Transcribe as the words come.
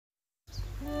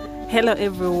Hello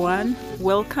everyone,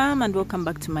 welcome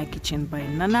back to my kitchen by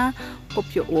Nana.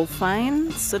 Hope you're all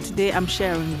fine. So today I'm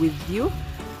sharing with you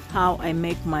how I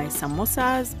make my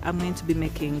samosas. I'm going to be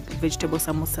making vegetable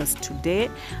samosas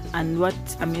today, and what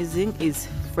I'm using is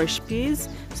fresh peas.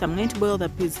 So I'm going to boil the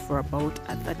peas for about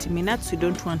 30 minutes. We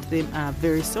don't want them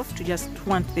very soft, we just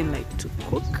want them like to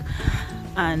cook.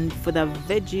 And for the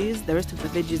veggies, the rest of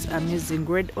the veggies, I'm using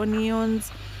red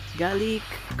onions, garlic,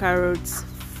 carrots,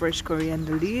 fresh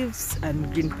coriander leaves,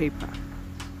 and green pepper.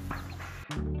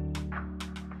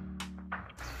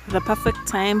 The perfect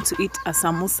time to eat a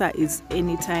samosa is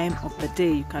any time of the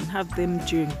day. You can have them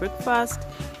during breakfast,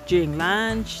 during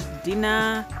lunch,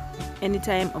 dinner. Any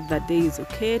time of the day is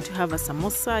okay to have a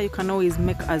samosa. You can always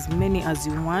make as many as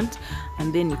you want,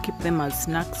 and then you keep them as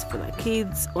snacks for the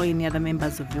kids or any other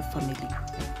members of your family.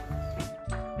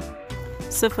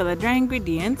 So for the dry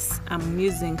ingredients, I'm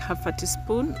using half a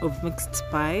teaspoon of mixed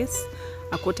spice,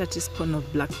 a quarter teaspoon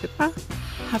of black pepper,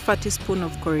 half a teaspoon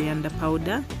of coriander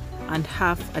powder, and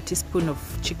half a teaspoon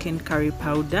of chicken curry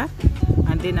powder.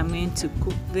 And then I'm going to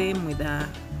cook them with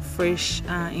fresh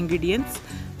ingredients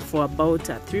for about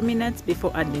 3 minutes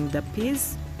before adding the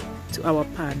peas to our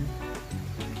pan.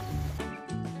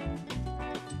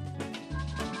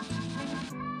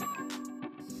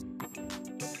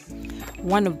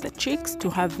 One of the tricks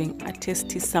to having a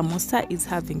tasty samosa is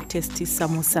having tasty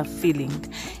samosa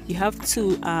filling. You have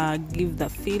to give the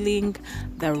filling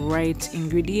the right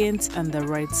ingredients and the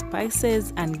right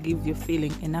spices, and give your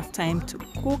filling enough time to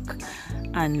cook,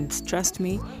 and trust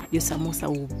me, your samosa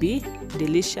will be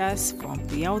delicious from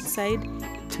the outside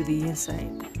to the inside.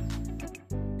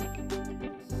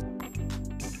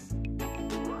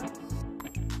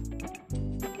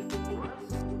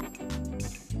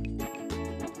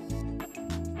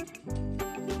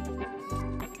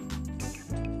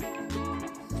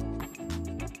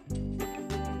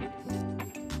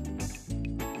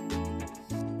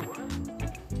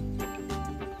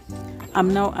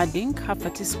 I'm now adding half a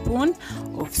teaspoon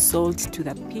of salt to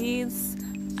the peas,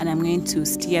 and I'm going to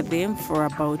stir them for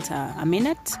about a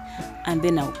minute, and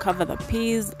then I'll cover the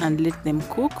peas and let them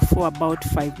cook for about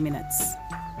 5 minutes.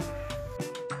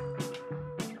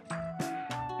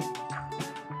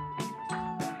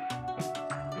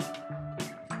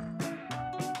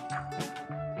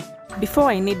 Before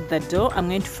I knead the dough, I'm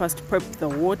going to first prep the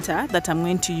water that I'm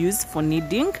going to use for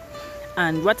kneading.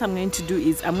 And what I'm going to do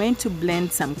is I'm going to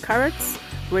blend some carrots,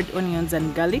 red onions,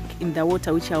 and garlic in the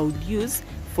water which I will use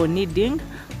for kneading.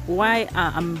 Why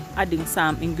I'm adding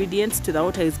some ingredients to the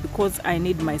water is because I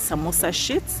need my samosa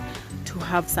sheets to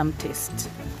have some taste.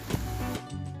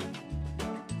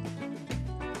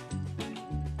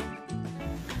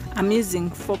 I'm using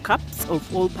 4 cups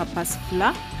of all-purpose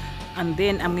flour, and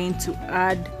then I'm going to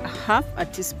add half a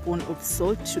teaspoon of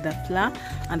salt to the flour,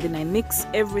 and then I mix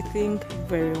everything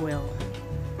very well.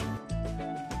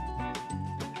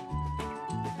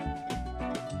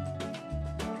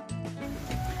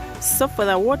 So for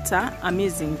the water, I'm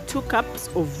using 2 cups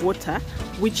of water,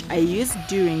 which I use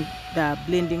during the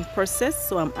blending process.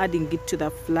 So I'm adding it to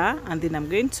the flour, and then I'm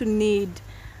going to knead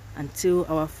until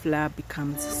our flour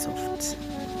becomes soft.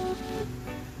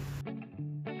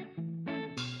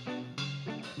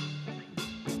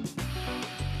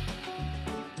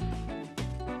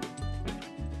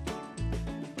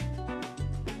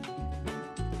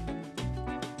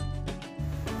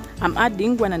 I'm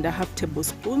adding 1.5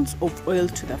 tablespoons of oil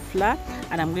to the flour,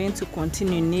 and I'm going to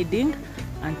continue kneading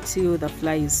until the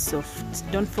flour is soft.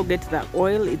 Don't forget the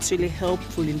oil, it's really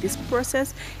helpful in this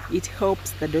process. It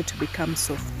helps the dough to become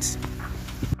soft.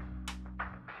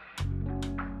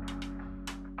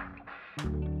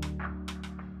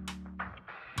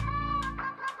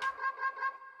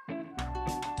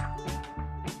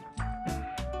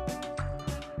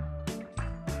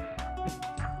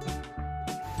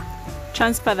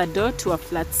 Transfer the dough to a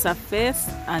flat surface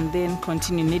and then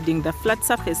continue kneading. The flat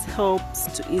surface helps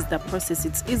to ease the process.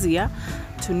 It's easier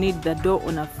to knead the dough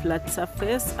on a flat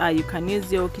surface. You can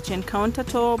use your kitchen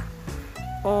countertop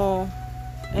or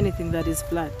anything that is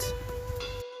flat.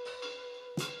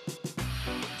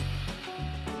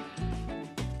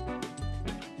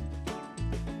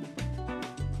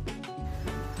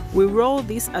 We roll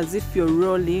this as if you're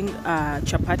rolling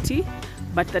chapati.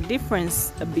 But the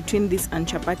difference between this and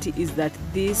chapati is that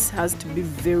this has to be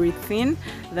very thin.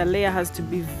 The layer has to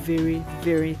be very,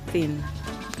 very thin.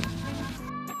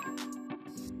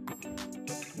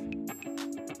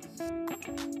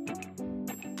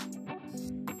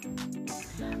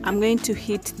 I'm going to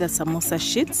heat the samosa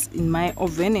sheets in my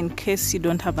oven. In case you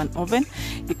don't have an oven,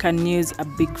 you can use a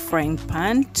big frying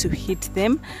pan to heat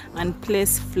them, and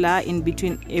place flour in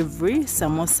between every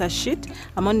samosa sheet.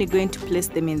 I'm only going to place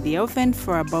them in the oven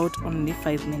for about only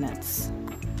 5 minutes.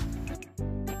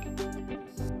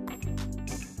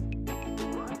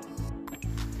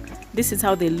 This is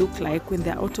how they look like when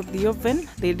they're out of the oven.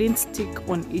 They didn't stick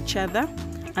on each other,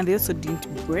 and they also didn't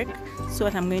break. So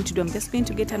what I'm going to do, I'm just going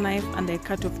to get a knife and I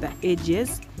cut off the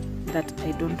edges that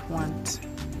I don't want.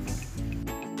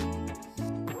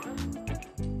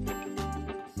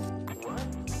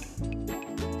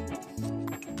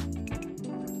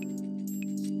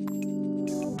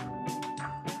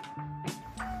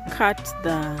 Cut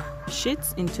the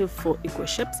sheets into 4 equal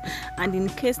shapes, and in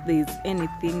case there is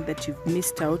anything that you've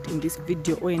missed out in this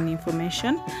video or any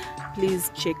information, please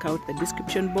check out the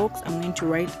description box. I'm going to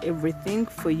write everything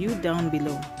for you down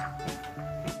below.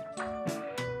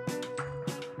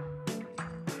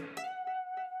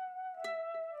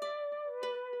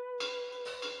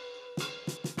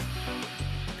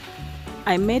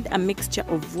 I made a mixture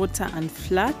of water and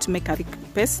flour to make a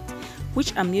thick paste,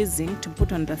 which I'm using to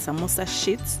put on the samosa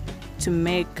sheets to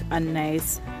make a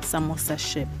nice samosa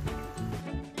shape.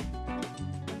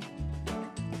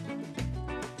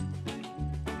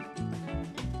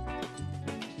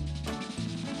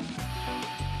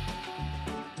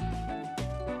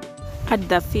 Add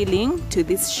the filling to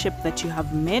this shape that you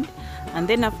have made, and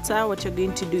then after, what you're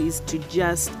going to do is to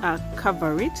just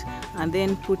cover it and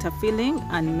then put a filling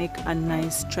and make a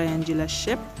nice triangular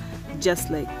shape just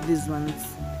like these ones.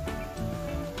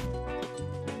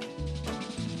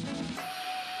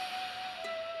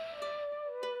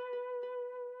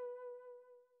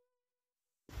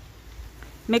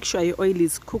 Make sure your oil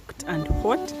is cooked and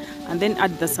hot, and then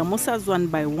add the samosas one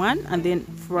by one and then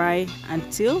fry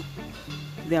until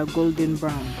they are golden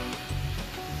brown.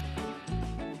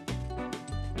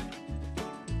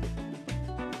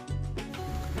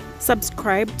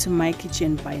 Subscribe to My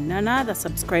Kitchen by Nana. The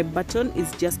subscribe button is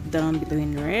just down below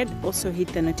in red. Also hit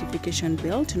the notification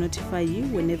bell to notify you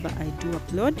whenever I do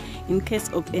upload. In case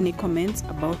of any comments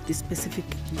about this specific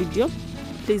video,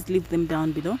 please leave them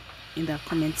down below in the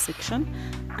comment section,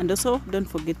 and also don't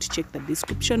forget to check the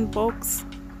description box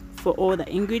for all the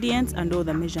ingredients and all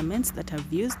the measurements that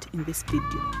I've used in this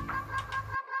video.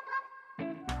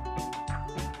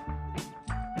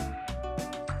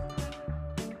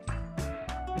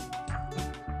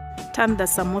 Turn the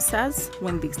samosas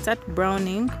when they start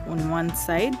browning on one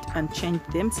side and change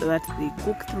them so that they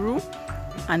cook through,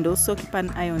 and also keep an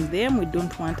eye on them. We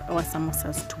don't want our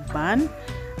samosas to burn.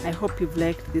 I hope you've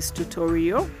liked this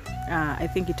tutorial. I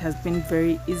think it has been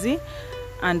very easy,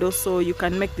 and also you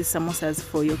can make these samosas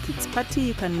for your kids' party.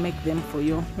 You can make them for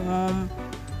your home.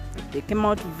 They came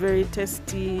out very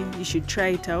tasty. You should try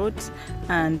it out,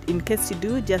 and in case you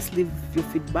do, just leave your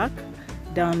feedback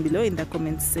down below in the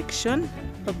comment section.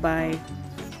 Bye bye.